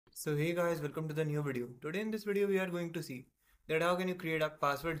So hey guys, welcome to the new video. Today in this video we are going to see that how can you create a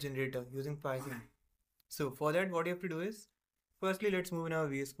password generator using Python. So for that what you have to do is, firstly let's move in our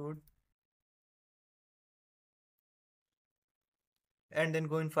VS Code and then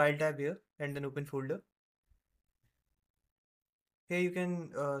go in File tab here and then open folder. Here you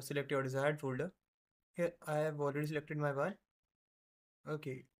can select your desired folder. Here I have already selected my one.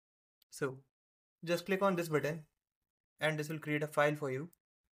 Okay, so just click on this button and this will create a file for you.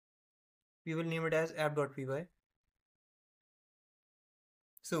 We will name it as app.py.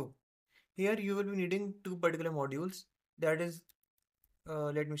 So here you will be needing two particular modules, that is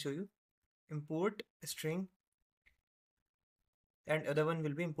let me show you, import string and other one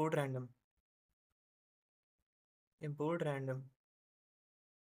will be import random. Import random,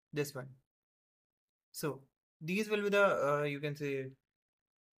 this one. So these will be the you can say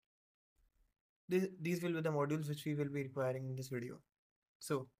these will be the modules which we will be requiring in this video.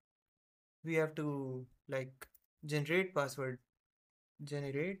 So we have to like generate password,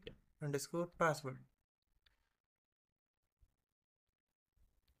 generate underscore password.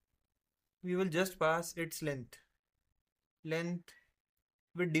 We will just pass its length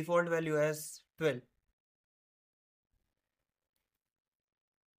with default value as 12.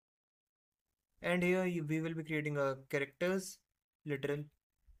 And here we will be creating a characters, literal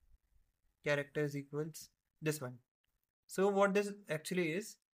characters equals this one. So what this actually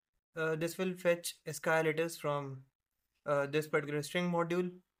is, this will fetch SKY letters from this particular string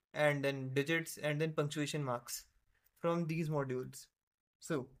module and then digits and then punctuation marks from these modules.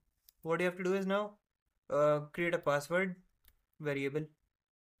 So what you have to do is now create a password variable.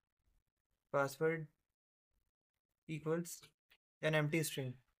 Password equals an empty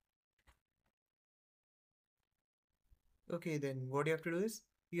string. Okay, then what you have to do is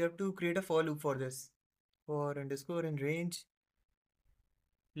you have to create a for loop for this. For underscore in range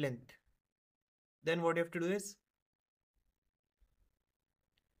length. Then what you have to do is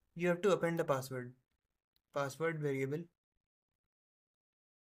you have to append the password. Password variable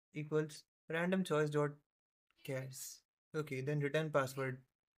equals random choice dot chars. Okay, then return password.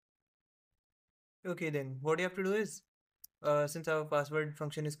 Okay, then what you have to do is, since our password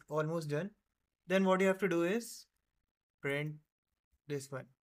function is almost done, then what you have to do is print this one.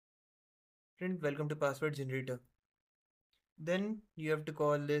 Print welcome to password generator. Then you have to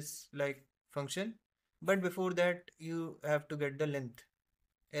call this like function, but before that you have to get the length.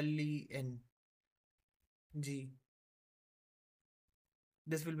 LENG.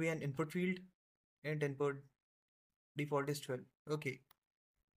 This will be an input field and input default is 12. Okay.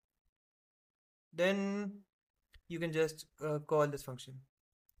 Then you can just call this function.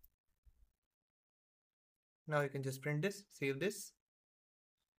 Now you can just print this, save this,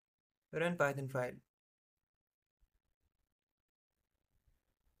 run Python file.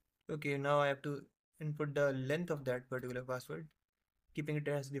 Okay, now I have to input the length of that particular password, keeping it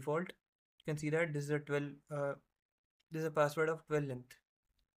as default. You can see that this is a 12. This is a password of 12 length.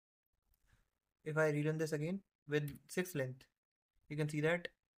 If I rerun this again with 6 length, you can see that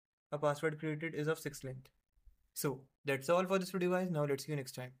a password created is of 6 length. So that's all for this video, guys. Now let's see you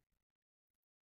next time.